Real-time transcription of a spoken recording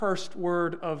first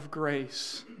word of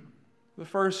grace, the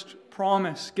first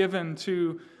promise given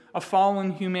to a fallen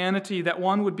humanity that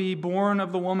one would be born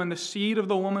of the woman, the seed of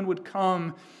the woman would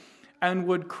come and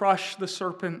would crush the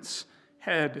serpent's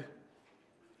head.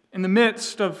 In the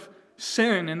midst of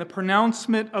sin and the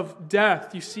pronouncement of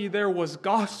death, you see there was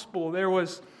gospel, there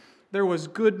was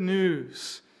good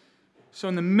news. So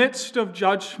in the midst of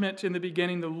judgment in the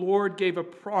beginning, the Lord gave a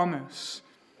promise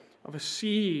of a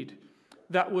seed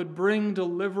that would bring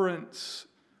deliverance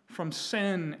from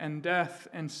sin and death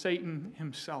and Satan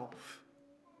himself.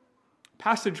 A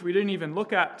passage we didn't even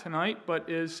look at tonight, but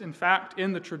is in fact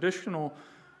in the traditional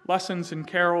lessons and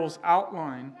carols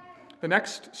outline. The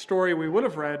next story we would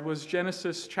have read was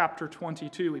Genesis chapter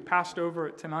 22. We passed over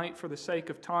it tonight for the sake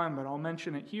of time, but I'll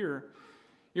mention it here.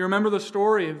 You remember the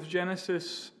story of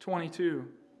Genesis 22.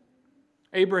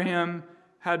 Abraham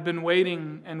had been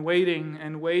waiting and waiting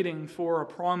and waiting for a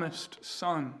promised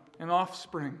son, an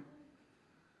offspring.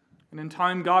 And in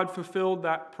time, God fulfilled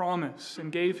that promise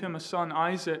and gave him a son,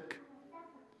 Isaac.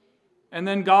 And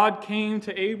then God came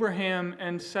to Abraham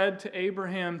and said to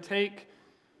Abraham, Take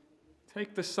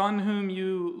the son whom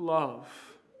you love,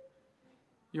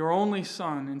 your only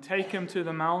son, and take him to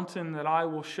the mountain that I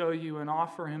will show you and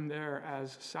offer him there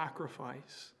as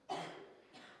sacrifice.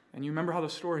 And you remember how the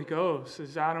story goes,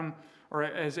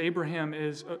 as Abraham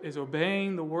is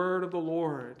obeying the word of the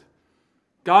Lord.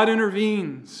 God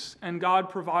intervenes and God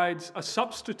provides a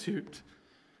substitute.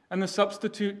 And the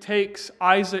substitute takes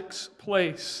Isaac's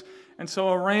place. And so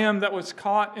a ram that was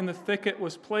caught in the thicket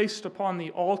was placed upon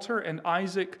the altar and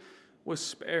Isaac was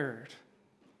spared.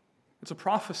 It's a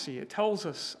prophecy. It tells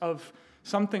us of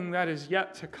something that is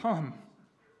yet to come.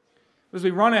 As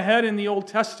we run ahead in the Old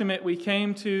Testament, we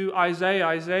came to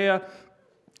Isaiah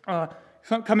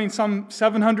coming some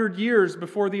 700 years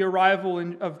before the arrival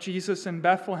of Jesus in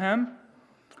Bethlehem.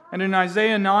 And in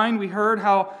Isaiah 9, we heard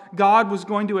how God was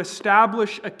going to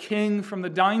establish a king from the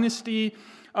dynasty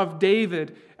of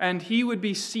David, and he would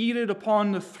be seated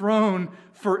upon the throne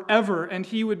forever, and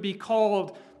he would be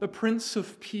called the Prince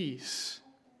of Peace.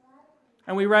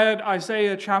 And we read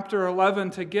Isaiah chapter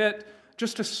 11 to get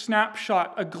just a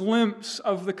snapshot, a glimpse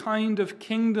of the kind of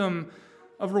kingdom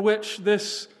over which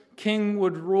this king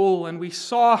would rule. And we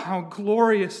saw how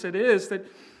glorious it is that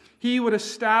he would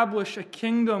establish a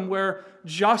kingdom where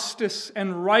justice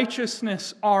and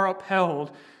righteousness are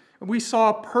upheld. We saw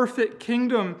a perfect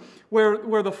kingdom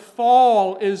where the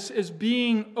fall is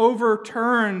being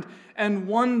overturned, and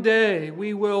one day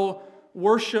we will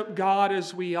worship God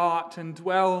as we ought and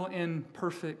dwell in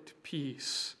perfect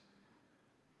peace.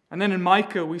 And then in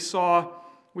Micah, we saw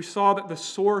that the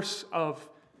source of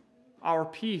our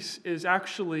peace is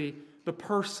actually the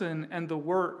person and the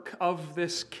work of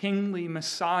this kingly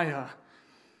Messiah.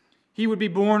 He would be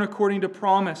born according to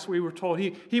promise, we were told.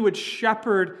 He would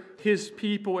shepherd his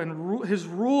people, and his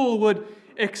rule would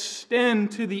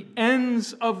extend to the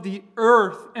ends of the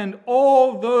earth, and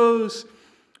all those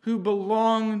who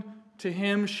belong to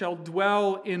him shall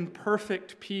dwell in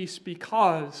perfect peace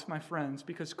because, my friends,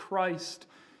 because Christ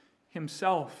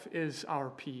himself is our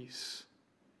peace.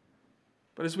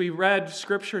 But as we read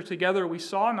Scripture together, we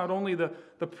saw not only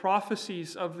the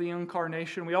prophecies of the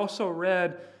Incarnation, we also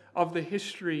read of the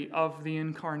history of the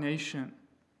Incarnation.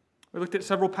 We looked at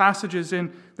several passages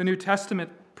in the New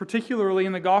Testament, particularly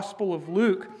in the Gospel of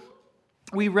Luke.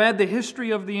 We read the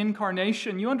history of the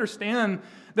Incarnation. You understand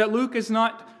that Luke is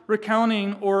not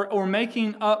recounting or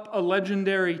making up a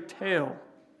legendary tale.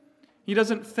 He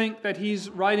doesn't think that he's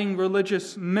writing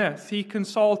religious myth. He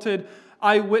consulted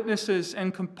eyewitnesses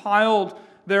and compiled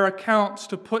their accounts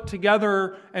to put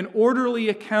together an orderly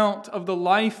account of the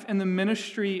life and the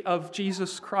ministry of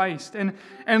Jesus Christ.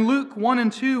 And Luke 1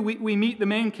 and 2, we meet the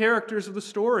main characters of the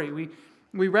story.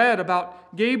 We read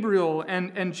about Gabriel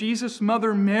and Jesus'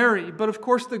 mother Mary. But of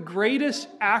course, the greatest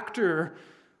actor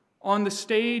on the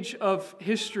stage of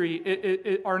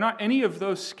history are not any of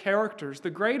those characters. The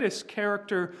greatest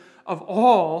character of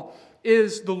all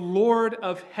is the Lord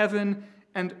of heaven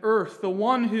and earth, the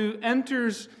one who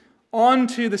enters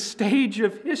onto the stage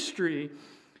of history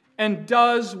and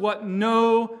does what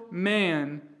no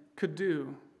man could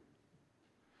do.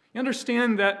 You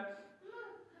understand that,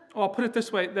 I'll put it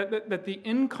this way, that the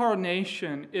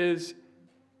Incarnation is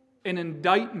an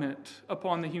indictment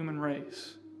upon the human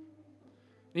race.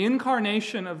 The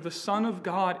incarnation of the Son of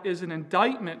God is an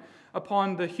indictment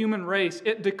upon the human race.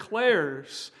 It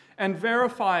declares and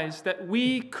verifies that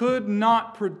we could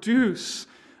not produce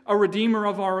a Redeemer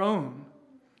of our own,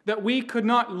 that we could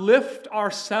not lift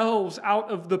ourselves out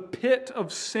of the pit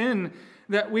of sin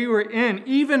that we were in.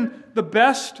 Even the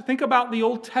best, think about the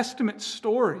Old Testament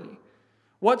story,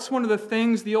 What's one of the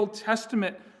things the Old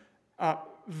Testament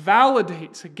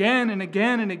validates again and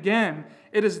again and again?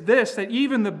 It is this, that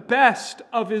even the best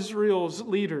of Israel's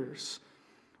leaders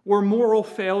were moral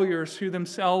failures who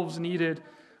themselves needed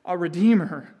a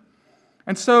Redeemer.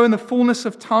 And so in the fullness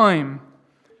of time,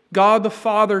 God the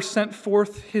Father sent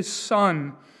forth His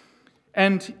Son,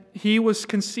 and He was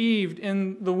conceived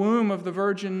in the womb of the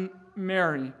Virgin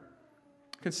Mary,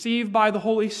 conceived by the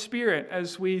Holy Spirit,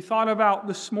 as we thought about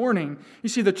this morning. You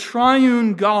see, the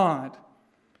triune God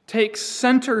takes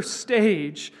center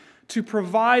stage to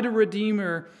provide a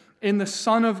Redeemer in the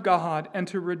Son of God and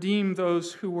to redeem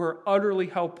those who were utterly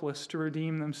helpless to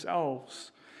redeem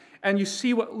themselves. And you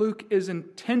see what Luke is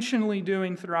intentionally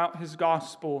doing throughout his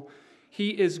gospel. He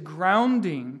is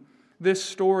grounding this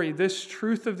story, this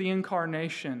truth of the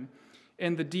Incarnation,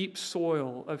 in the deep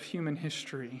soil of human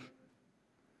history.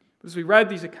 As we read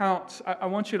these accounts, I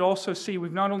want you to also see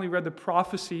we've not only read the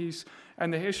prophecies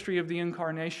and the history of the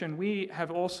Incarnation, we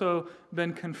have also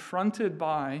been confronted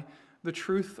by the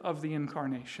truth of the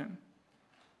Incarnation.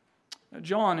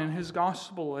 John, in his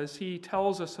gospel, as he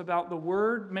tells us about the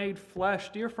Word made flesh,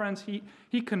 dear friends,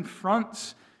 he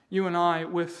confronts you and I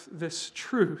with this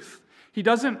truth. He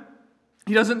doesn't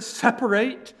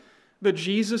separate the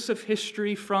Jesus of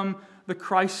history from the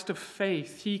Christ of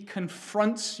faith. He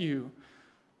confronts you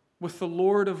with the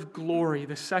Lord of glory,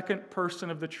 the second person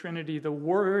of the Trinity, the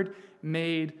Word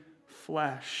made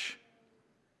flesh.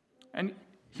 And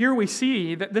here we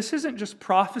see that this isn't just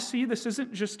prophecy, this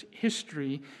isn't just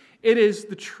history. It is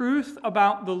the truth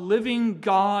about the living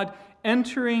God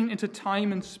entering into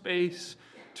time and space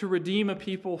to redeem a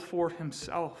people for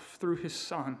Himself through His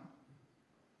Son.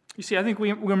 You see, I think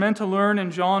we're meant to learn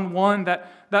in John 1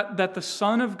 that the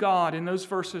Son of God, in those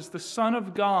verses, the Son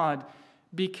of God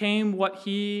became what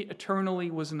He eternally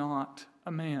was not,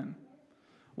 a man,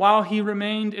 while He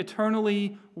remained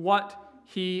eternally what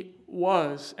He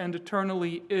was and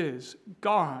eternally is,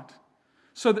 God.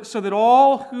 So that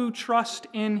all who trust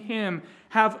in Him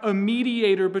have a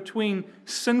mediator between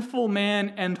sinful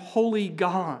man and holy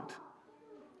God.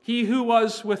 He who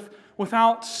was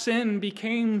without sin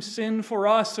became sin for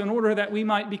us in order that we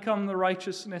might become the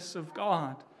righteousness of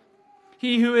God.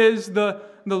 He who is the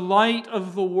light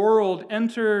of the world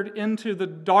entered into the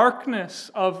darkness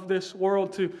of this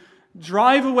world to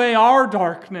drive away our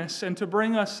darkness and to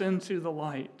bring us into the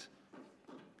light.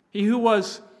 He who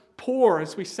was poor,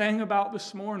 as we sang about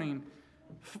this morning,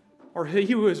 or he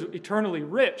who was eternally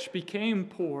rich became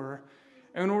poor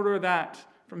in order that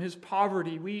from his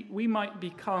poverty we might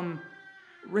become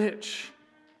rich.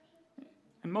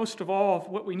 And most of all,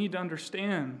 what we need to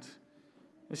understand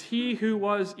is He who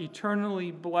was eternally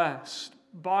blessed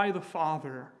by the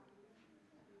Father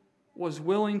was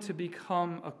willing to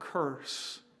become a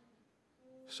curse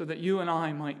so that you and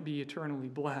I might be eternally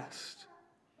blessed.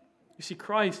 You see,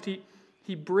 Christ,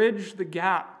 He bridged the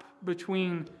gap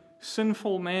between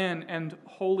sinful man and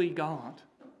holy God.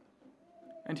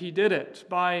 And He did it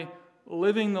by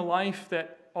living the life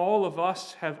that all of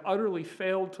us have utterly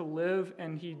failed to live,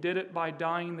 and He did it by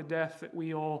dying the death that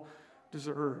we all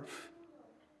deserve.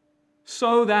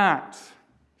 So that,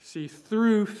 see,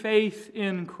 through faith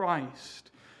in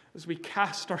Christ, as we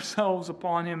cast ourselves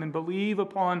upon Him and believe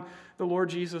upon the Lord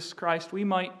Jesus Christ, we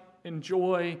might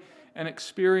enjoy and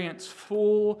experience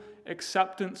full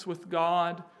acceptance with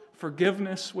God,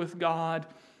 forgiveness with God,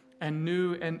 and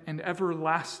new and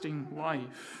everlasting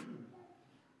life.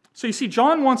 So you see,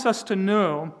 John wants us to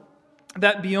know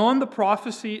that beyond the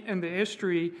prophecy and the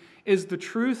history is the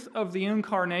truth of the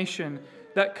Incarnation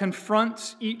that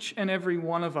confronts each and every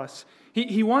one of us.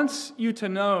 He wants you to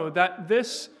know that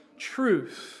this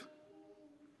truth,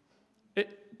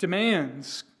 it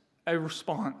demands a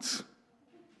response.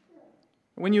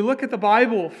 When you look at the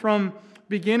Bible from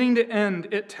beginning to end,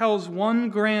 it tells one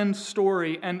grand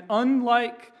story, and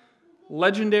unlike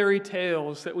legendary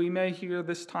tales that we may hear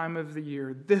this time of the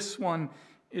year, this one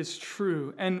is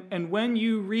true. And when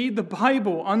you read the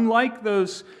Bible, unlike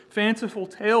those fanciful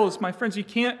tales, my friends, you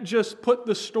can't just put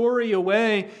the story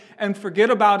away and forget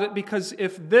about it, because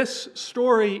if this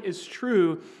story is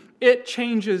true, it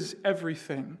changes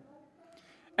everything.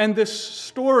 And this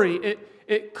story,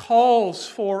 it calls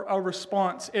for a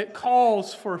response. It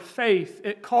calls for faith.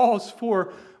 It calls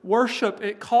for worship.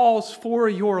 It calls for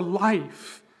your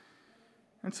life.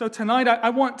 And so tonight, I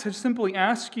want to simply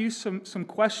ask you some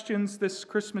questions this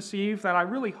Christmas Eve that I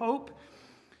really hope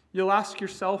you'll ask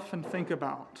yourself and think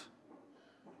about.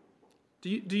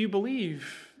 Do you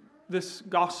believe this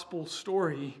gospel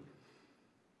story?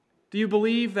 Do you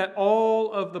believe that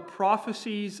all of the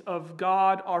prophecies of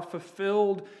God are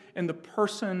fulfilled in the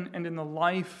person and in the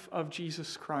life of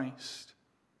Jesus Christ?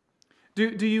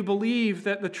 Do you believe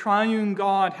that the triune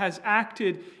God has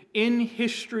acted in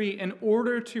history in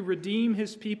order to redeem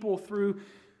his people through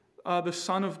the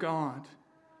Son of God?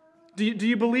 Do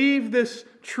you believe this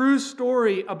true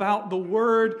story about the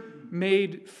Word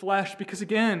made flesh? Because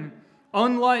again,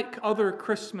 unlike other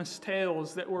Christmas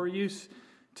tales that we're used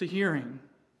to hearing,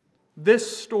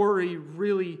 this story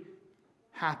really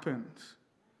happened.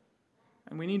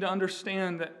 And we need to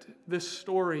understand that this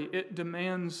story, it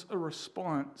demands a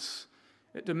response.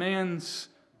 It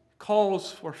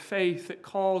calls for faith. It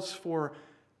calls for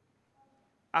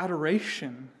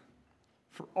adoration,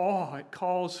 for awe. It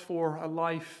calls for a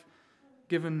life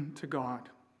given to God.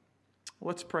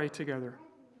 Let's pray together.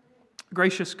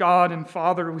 Gracious God and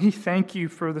Father, we thank you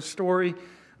for the story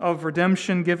of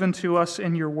redemption given to us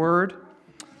in your word.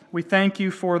 We thank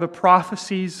you for the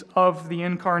prophecies of the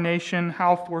Incarnation,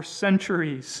 how for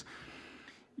centuries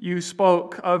you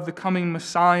spoke of the coming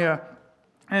Messiah.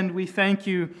 And we thank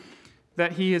you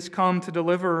that he has come to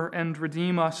deliver and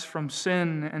redeem us from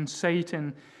sin and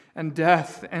Satan and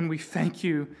death. And we thank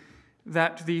you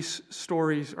that these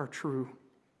stories are true.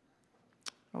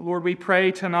 Lord, we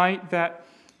pray tonight that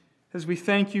as we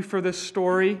thank you for this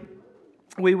story,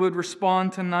 we would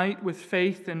respond tonight with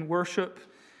faith and worship,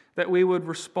 that we would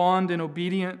respond in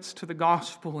obedience to the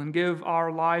gospel and give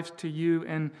our lives to you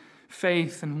in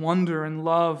faith and wonder and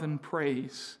love and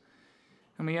praise.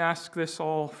 And we ask this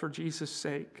all for Jesus'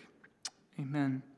 sake. Amen.